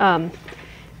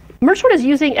merge sort is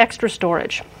using extra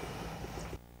storage.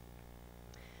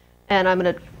 And I'm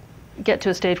going to get to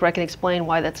a stage where I can explain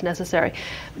why that's necessary.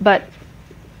 But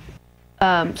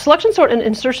selection sort and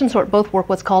insertion sort both work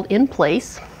what's called in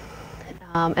place.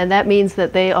 And that means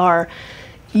that they are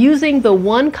using the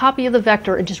one copy of the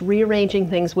vector and just rearranging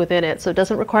things within it. So it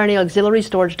doesn't require any auxiliary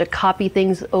storage to copy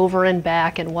things over and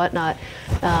back and whatnot.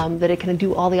 That it can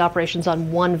do all the operations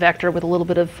on one vector with a little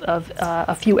bit of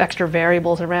a few extra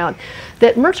variables around.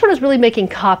 That merge sort is really making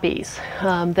copies.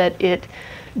 That it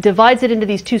divides it into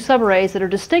these two subarrays that are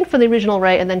distinct from the original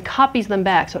array and then copies them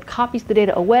back. So it copies the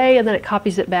data away and then it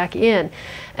copies it back in.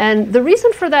 And the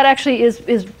reason for that actually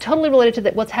is totally related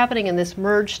to what's happening in this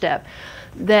merge step.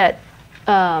 That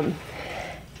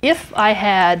if I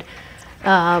had,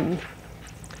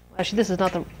 actually this is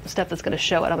not the step that's going to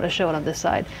show it, I'm going to show it on this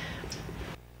side.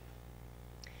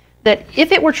 That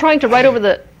if it were trying to write over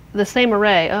the same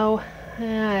array, now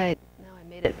I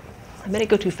made it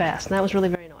go too fast, and that was really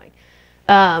very annoying.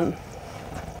 All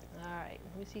right,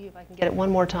 let me see if I can get it one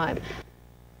more time. To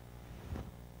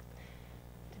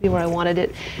be where I wanted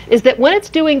it, is that when it's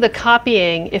doing the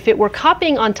copying, if it were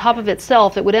copying on top of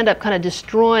itself, it would end up kind of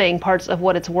destroying parts of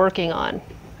what it's working on.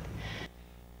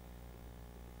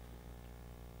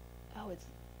 Oh,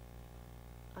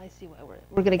 I see why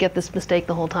we're going to get this mistake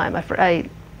the whole time.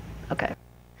 Okay.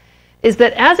 Is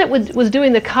that as it was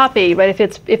doing the copy, right?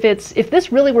 If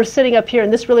this really were sitting up here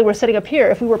and this really were sitting up here,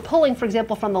 if we were pulling, for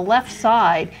example, from the left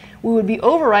side, we would be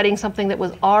overwriting something that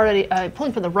was already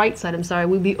pulling from the right side. I'm sorry,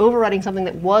 we'd be overwriting something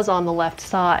that was on the left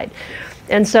side.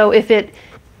 And so if it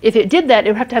did that, it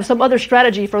would have to have some other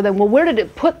strategy for them. Well, where did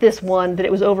it put this one that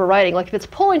it was overwriting? Like if it's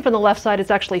pulling from the left side, it's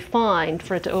actually fine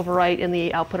for it to overwrite in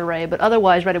the output array. But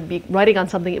otherwise, right, it would be writing on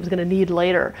something it was going to need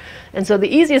later. And so the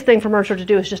easiest thing for merge sort to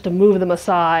do is just to move them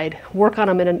aside, work on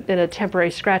them in a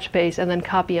temporary scratch space, and then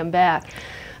copy them back.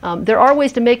 There are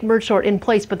ways to make merge sort in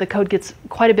place, but the code gets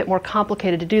quite a bit more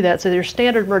complicated to do that. So your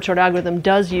standard merge sort algorithm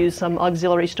does use some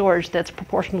auxiliary storage that's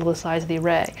proportional to the size of the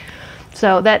array.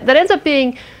 So that ends up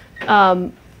being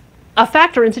a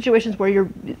factor in situations where you're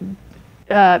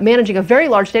managing a very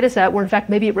large data set, where in fact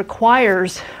maybe it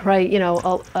requires, right,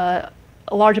 a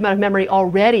large amount of memory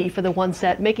already for the one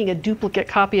set. Making a duplicate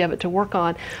copy of it to work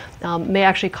on may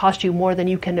actually cost you more than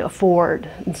you can afford.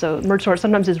 And so merge sort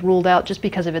sometimes is ruled out just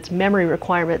because of its memory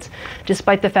requirements,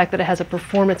 despite the fact that it has a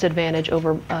performance advantage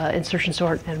over insertion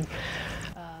sort and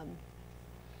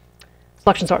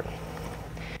selection sort.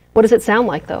 What does it sound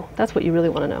like, though? That's what you really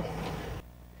want to know.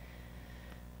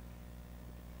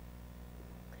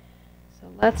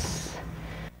 Let's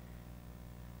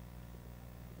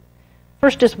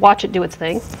first just watch it do its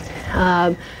thing.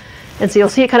 And so you'll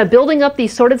see it kind of building up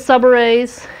these sorted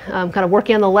subarrays, kind of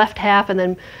working on the left half and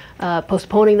then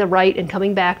postponing the right and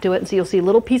coming back to it. And so you'll see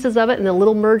little pieces of it and the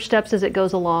little merge steps as it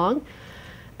goes along.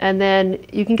 And then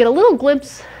you can get a little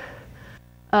glimpse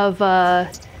of,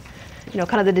 you know,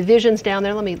 kind of the divisions down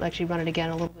there. Let me actually run it again,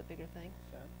 a little bit bigger thing.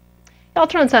 I'll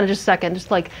turn on sound in just a second,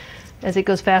 just like as it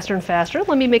goes faster and faster.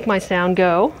 Let me make my sound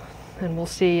go, and we'll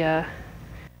see how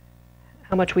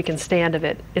much we can stand of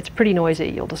it. It's pretty noisy,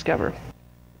 you'll discover.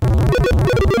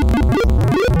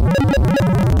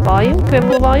 Volume? Can we have a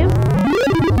little volume?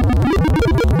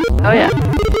 Oh yeah.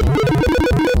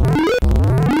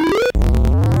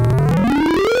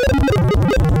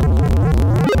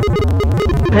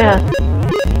 Yeah.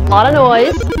 A lot of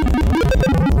noise.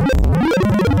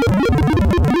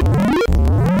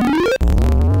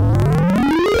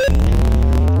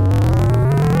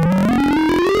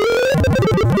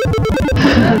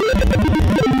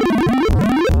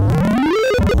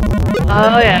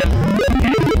 Oh yeah.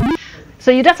 So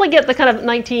you definitely get the kind of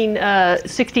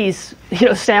 1960s, you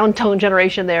know, sound tone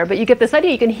generation there, but you get this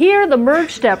idea. You can hear the merge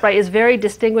step, right, is very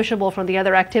distinguishable from the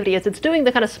other activity. As it's doing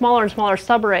the kind of smaller and smaller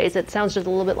subarrays, it sounds just a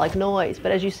little bit like noise.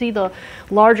 But as you see the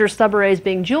larger subarrays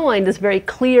being joined, this very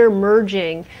clear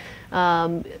merging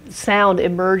sound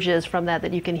emerges from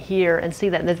that you can hear and see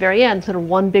that. And at the very end, sort of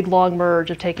one big long merge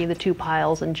of taking the two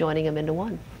piles and joining them into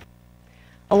one.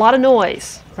 A lot of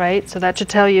noise, right? So that should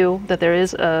tell you that there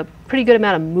is a pretty good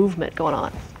amount of movement going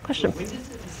on. Question? When does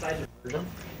it decide to merge them?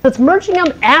 So it's merging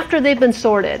them after they've been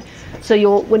sorted.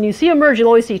 So when you see a merge, you'll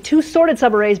always see two sorted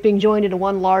subarrays being joined into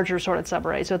one larger sorted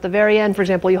subarray. So at the very end, for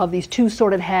example, you'll have these two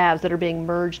sorted halves that are being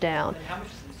merged down. And how much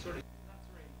is it sorting?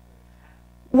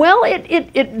 Well,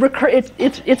 it's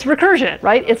recursion,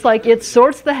 right? It's like it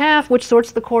sorts the half, which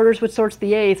sorts the quarters, which sorts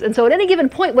the eighths. And so at any given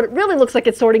point, what it really looks like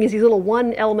it's sorting is these little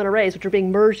one-element arrays, which are being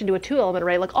merged into a two-element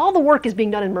array. Like all the work is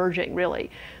being done in merging,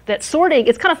 really. That sorting,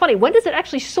 it's kind of funny. When does it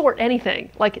actually sort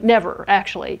anything? Like never,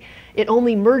 actually. It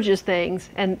only merges things.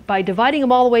 And by dividing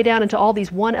them all the way down into all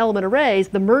these one-element arrays,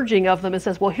 the merging of them, it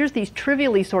says, well, here's these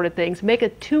trivially sorted things. Make a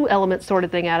two-element sorted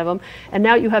thing out of them. And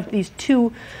now you have these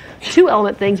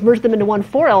two-element things, merge them into one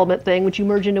four-element thing, which you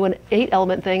merge into an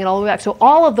eight-element thing, and all the way back. So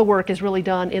all of the work is really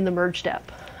done in the merge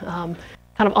step. Kind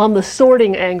of on the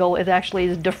sorting angle, it actually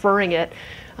is deferring it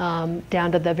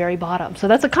down to the very bottom. So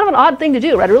that's a kind of an odd thing to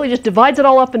do, right? It really just divides it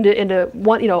all up into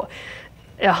one, you know,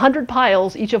 100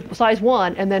 piles, each of size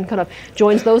 1, and then kind of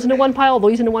joins those into one pile,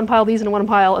 these into one pile, these into one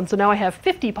pile, and so now I have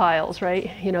 50 piles, right?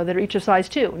 You know, that are each of size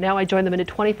 2. Now I join them into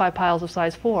 25 piles of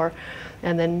size 4,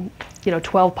 and then, you know,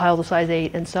 12 piles of size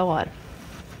 8, and so on.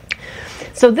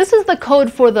 So this is the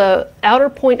code for the outer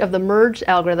point of the merge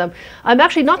algorithm. I'm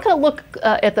actually not going to look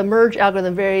at the merge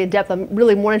algorithm very in depth. I'm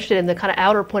really more interested in the kind of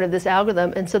outer point of this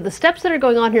algorithm. And so the steps that are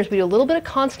going on here is we do a little bit of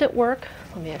constant work.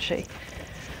 Let me actually.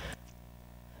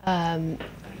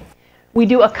 We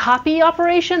do a copy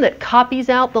operation that copies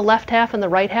out the left half and the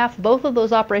right half. Both of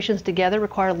those operations together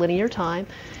require linear time.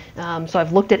 So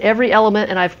I've looked at every element,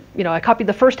 and I copied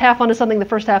the first half onto something,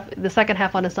 the second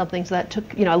half onto something. So that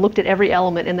took, I looked at every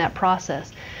element in that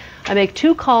process. I make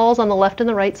two calls on the left and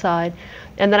the right side,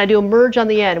 and then I do a merge on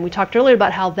the end. And we talked earlier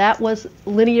about how that was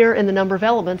linear in the number of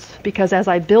elements, because as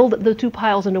I build the two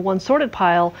piles into one sorted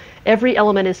pile, every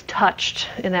element is touched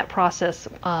in that process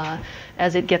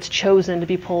as it gets chosen to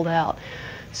be pulled out.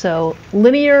 So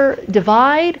linear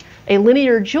divide, a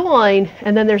linear join,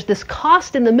 and then there's this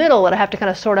cost in the middle that I have to kind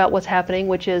of sort out what's happening,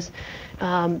 which is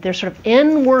there's sort of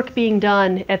n work being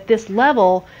done at this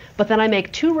level, but then I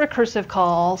make two recursive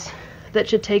calls that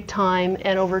should take time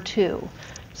n over 2.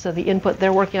 So the input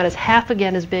they're working on is half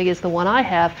again as big as the one I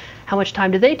have. How much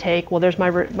time do they take? Well, there's my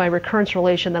recurrence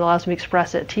relation that allows me to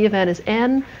express it. T of n is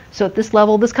n. So at this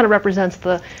level, this kind of represents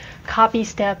the copy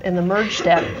step and the merge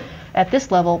step at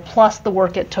this level, plus the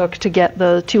work it took to get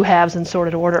the two halves in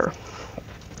sorted order.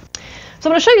 So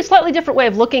I'm going to show you a slightly different way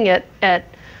of looking at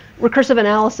recursive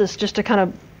analysis, just to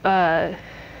kind of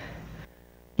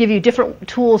give you different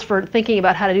tools for thinking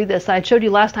about how to do this. I showed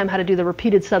you last time how to do the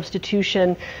repeated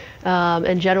substitution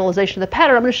and generalization of the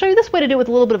pattern. I'm going to show you this way to do it with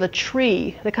a little bit of a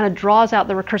tree that kind of draws out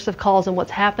the recursive calls and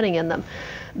what's happening in them.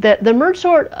 That the merge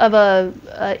sort of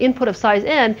a input of size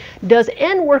n does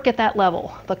n work at that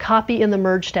level, the copy in the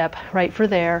merge step right for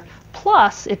there,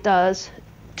 plus it does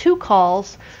two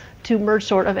calls to merge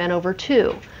sort of n over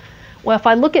 2. Well, if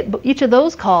I look at each of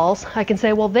those calls, I can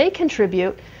say, well, they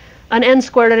contribute an n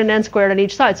squared and an n squared on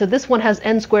each side. So this one has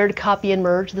n squared copy and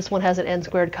merge. This one has an n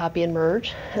squared copy and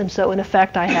merge. And so in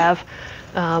effect, I have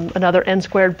another n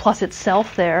squared plus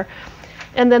itself there.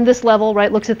 And then this level, right,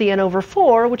 looks at the n over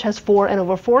 4, which has 4 n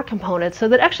over 4 components. So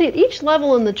that actually at each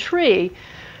level in the tree,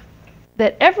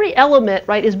 that every element,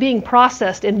 right, is being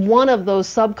processed in one of those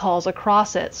subcalls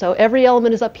across it. So every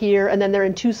element is up here, and then they're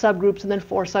in 2 subgroups, and then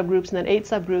 4 subgroups, and then 8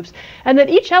 subgroups. And that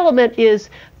each element is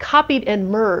copied and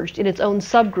merged in its own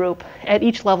subgroup at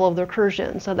each level of the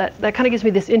recursion. So that kind of gives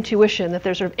me this intuition that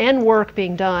there's sort of n work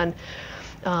being done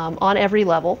on every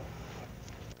level.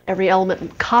 Every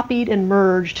element copied and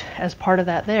merged as part of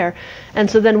that there. And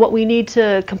so then what we need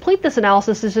to complete this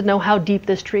analysis is to know how deep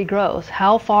this tree grows,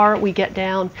 how far we get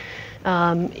down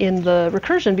in the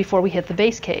recursion before we hit the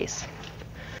base case.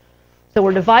 So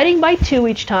we're dividing by 2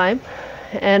 each time,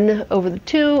 n over the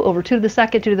 2, over 2 to the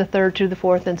second, 2 to the third, 2 to the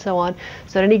fourth, and so on.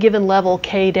 So at any given level,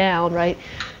 k down, right,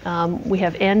 we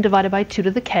have n divided by 2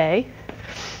 to the k.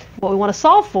 What we want to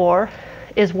solve for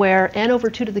is where n over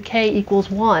 2 to the k equals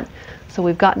 1. So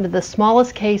we've gotten to the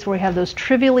smallest case where we have those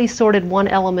trivially sorted 1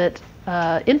 element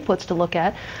inputs to look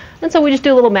at. And so we just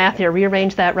do a little math here,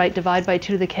 rearrange that, right, divide by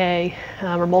 2 to the k,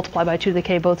 or multiply by 2 to the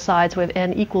k both sides. We have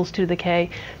n equals 2 to the k,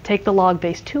 take the log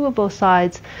base 2 of both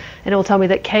sides, and it will tell me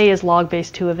that k is log base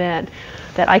 2 of n.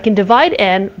 That I can divide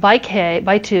n by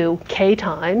 2 k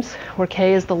times, where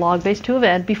k is the log base 2 of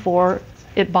n, before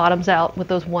it bottoms out with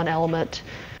those 1 element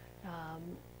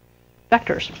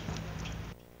vectors.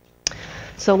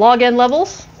 So log n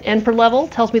levels, n per level,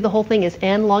 tells me the whole thing is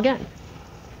n log n.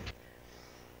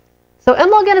 So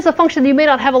n log n is a function that you may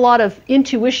not have a lot of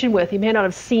intuition with. You may not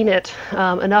have seen it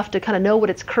enough to kind of know what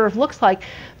its curve looks like.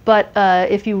 But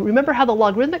if you remember how the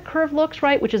logarithmic curve looks,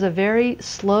 right, which is a very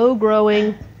slow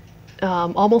growing,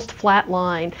 almost flat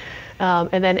line,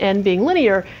 and then n being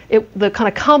linear, the kind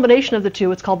of combination of the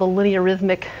two, it's called the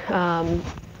linearithmic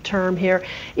term here,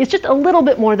 is just a little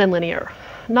bit more than linear.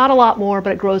 Not a lot more,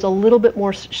 but it grows a little bit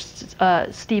more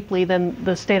steeply than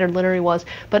the standard linear was,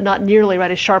 but not nearly,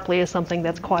 right, as sharply as something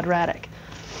that's quadratic.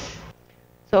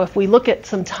 So if we look at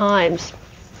some times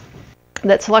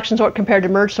that selection sort compared to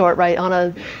merge sort, right, on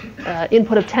a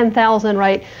input of 10,000,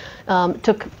 right,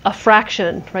 took a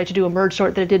fraction, right, to do a merge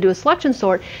sort that it did to a selection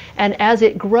sort, and as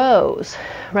it grows,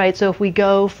 right, so if we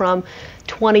go from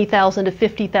 20,000 to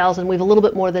 50,000, we've a little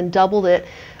bit more than doubled it,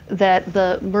 that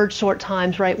the merge sort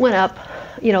times, right, went up,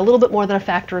 you know, a little bit more than a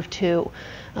factor of 2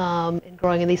 in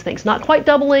growing in these things. Not quite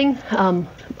doubling,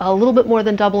 a little bit more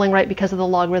than doubling, right, because of the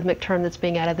logarithmic term that's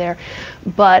being added there,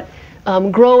 but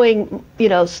growing, you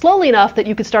know, slowly enough that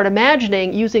you could start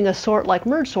imagining using a sort like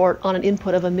merge sort on an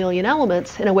input of 1,000,000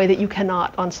 elements in a way that you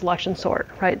cannot on selection sort,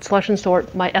 right? Selection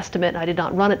sort, my estimate, I did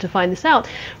not run it to find this out,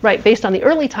 right? Based on the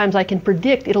early times, I can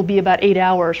predict it'll be about 8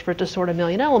 hours for it to sort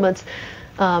 1,000,000 elements,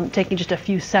 taking just a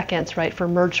few seconds, right, for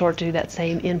merge sort to do that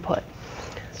same input.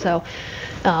 So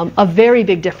a very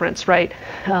big difference, right,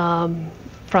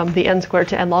 from the n squared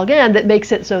to n log n that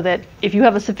makes it so that if you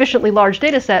have a sufficiently large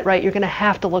data set, right, you're going to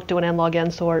have to look to an n log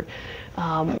n sort,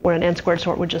 where an n squared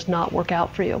sort would just not work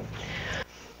out for you.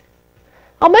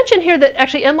 I'll mention here that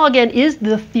actually n log n is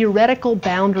the theoretical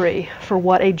boundary for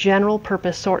what a general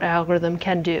purpose sort algorithm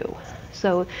can do.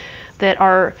 So that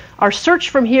our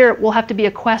search from here will have to be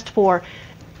a quest for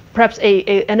perhaps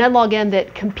an n log n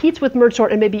that competes with merge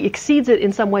sort and maybe exceeds it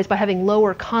in some ways by having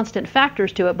lower constant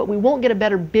factors to it, but we won't get a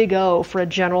better big O for a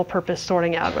general purpose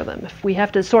sorting algorithm. If we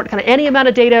have to sort kind of any amount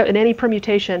of data in any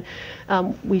permutation,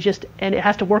 and it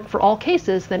has to work for all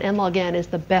cases, then n log n is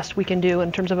the best we can do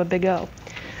in terms of a big O.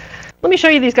 Let me show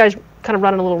you these guys kind of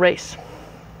running a little race,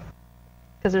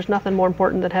 because there's nothing more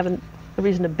important than having a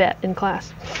reason to bet in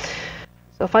class.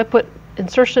 So if I put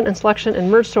insertion and selection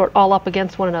and merge sort all up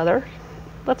against one another,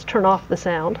 let's turn off the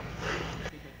sound,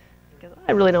 because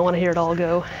I really don't want to hear it all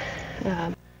go.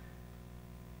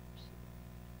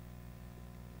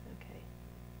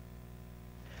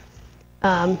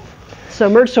 So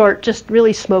merge sort, just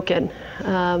really smoking.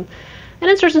 And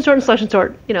insertion sort and selection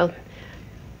sort, you know,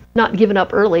 not given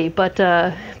up early, but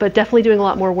definitely doing a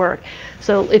lot more work.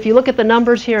 So if you look at the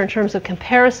numbers here in terms of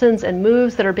comparisons and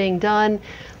moves that are being done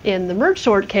in the merge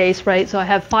sort case, right? So I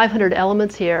have 500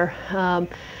 elements here,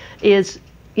 is,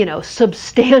 you know,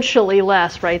 substantially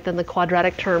less, right, than the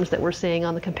quadratic terms that we're seeing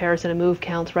on the comparison and move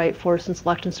counts, right, for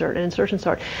selection sort and insertion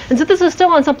sort. And so this is still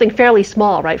on something fairly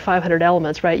small, right, 500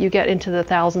 elements, right? You get into the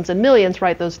thousands and millions,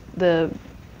 right? The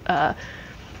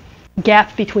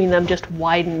gap between them just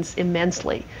widens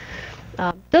immensely.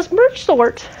 Does merge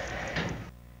sort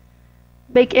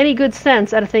make any good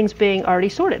sense out of things being already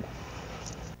sorted?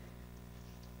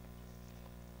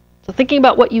 So thinking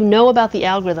about what you know about the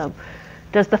algorithm,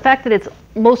 does the fact that it's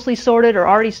mostly sorted or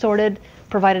already sorted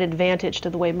provide an advantage to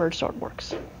the way merge sort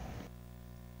works?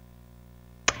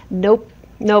 Nope,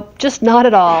 nope, just not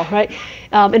at all, right?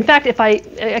 In fact, if I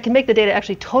can make the data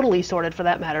actually totally sorted for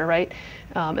that matter, right?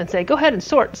 And say, go ahead and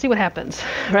sort, see what happens,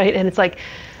 right? And it's like,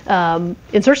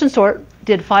 Insertion sort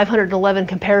did 511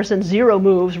 comparisons, 0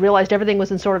 moves, realized everything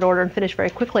was in sorted order, and finished very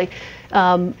quickly.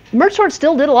 Merge sort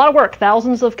still did a lot of work,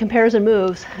 thousands of comparison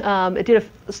moves. It did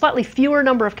a slightly fewer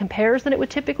number of compares than it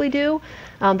would typically do.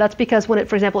 That's because when it,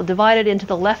 for example, divided into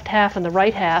the left half and the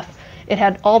right half, it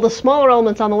had all the smaller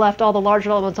elements on the left, all the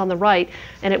larger elements on the right,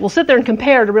 and it will sit there and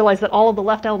compare to realize that all of the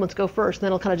left elements go first, and then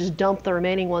it'll kind of just dump the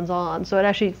remaining ones on. So it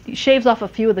actually shaves off a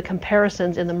few of the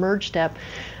comparisons in the merge step,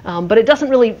 but it doesn't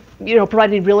really, provide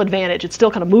any real advantage. It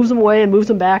still kind of moves them away and moves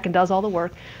them back and does all the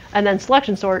work. And then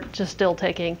selection sort just still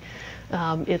taking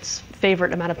its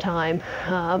favorite amount of time,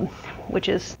 which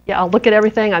is, I'll look at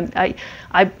everything.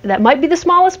 That might be the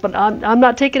smallest, but I'm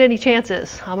not taking any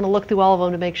chances. I'm going to look through all of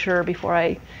them to make sure before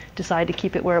I decide to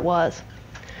keep it where it was.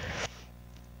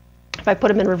 If I put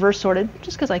them in reverse sorted,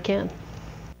 just because I can.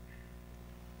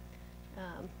 You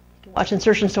can watch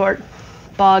insertion sort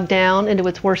bog down into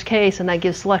its worst case, and that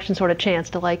gives selection sort a chance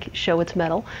to show its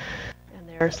mettle. And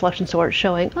there's selection sort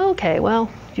showing, okay, well,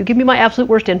 if you give me my absolute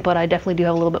worst input, I definitely do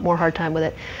have a little bit more hard time with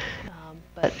it.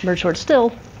 But merge sort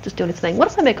still just doing its thing. What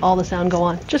if I make all the sound go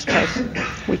on? Just because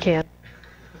we can.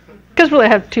 Because really I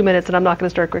have 2 minutes and I'm not going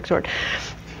to start quick sort.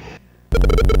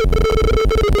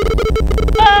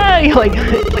 Ah, like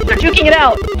they're juking it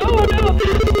out. Oh no.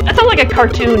 That sounds like a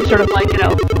cartoon, sort of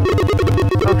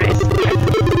road race.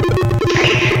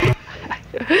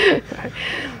 Okay.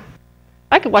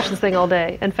 I could watch this thing all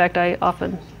day. In fact, I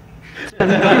often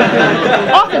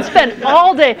spend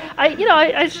all day.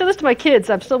 I show this to my kids.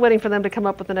 I'm still waiting for them to come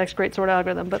up with the next great sort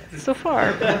algorithm, but so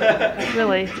far,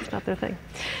 really, it's not their thing.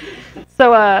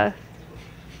 So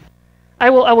I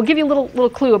will give you a little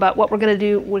clue about what we're going to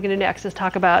do. We're going to do next is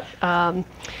talk about a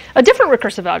different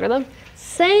recursive algorithm.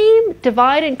 Same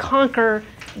divide and conquer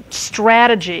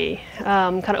strategy,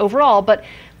 kind of overall, but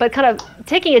kind of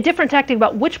taking a different tactic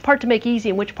about which part to make easy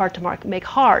and which part to make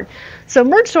hard. So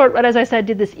merge sort, as I said,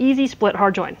 did this easy split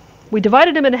hard join. We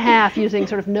divided them in half using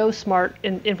sort of no smart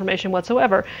information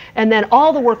whatsoever, and then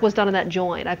all the work was done in that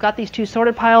join. I've got these two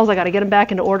sorted piles. I got to get them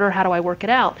back into order. How do I work it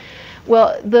out?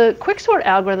 Well, the quicksort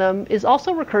algorithm is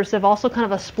also recursive, also kind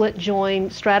of a split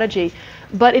join strategy,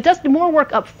 but it does more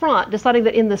work up front, deciding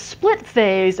that in the split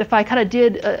phase, if I kind of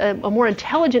did a more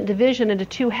intelligent division into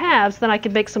two halves, then I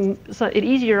could make it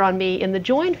easier on me in the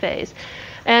join phase.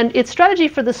 And its strategy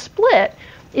for the split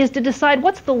is to decide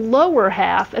what's the lower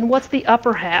half and what's the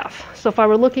upper half. So if I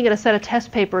were looking at a set of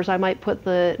test papers, I might put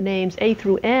the names A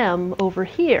through M over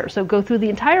here. So go through the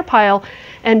entire pile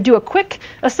and do a quick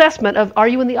assessment of, are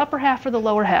you in the upper half or the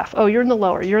lower half? Oh, you're in the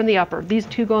lower, you're in the upper. These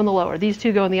two go in the lower, these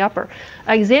two go in the upper.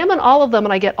 I examine all of them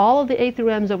and I get all of the A through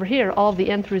M's over here, all of the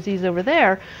N through Z's over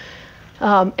there.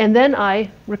 And then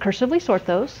I recursively sort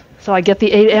those. So I get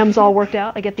the A to M's all worked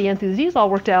out, I get the N through Z's all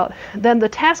worked out. Then the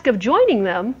task of joining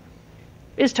them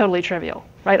is totally trivial,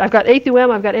 right? I've got A through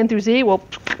M, I've got N through Z. Well,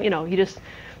 you just,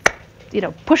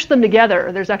 push them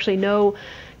together. There's actually no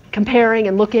comparing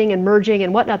and looking and merging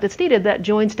and whatnot that's needed. That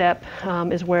join step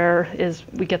is where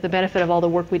we get the benefit of all the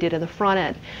work we did in the front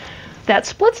end. That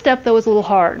split step, though, is a little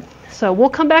hard. So we'll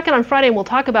come back in on Friday and we'll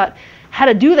talk about how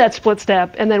to do that split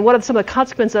step and then what are some of the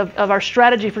consequences of our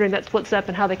strategy for doing that split step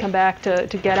and how they come back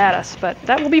to get at us. But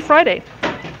that will be Friday.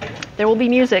 There will be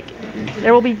music.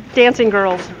 There will be dancing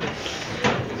girls.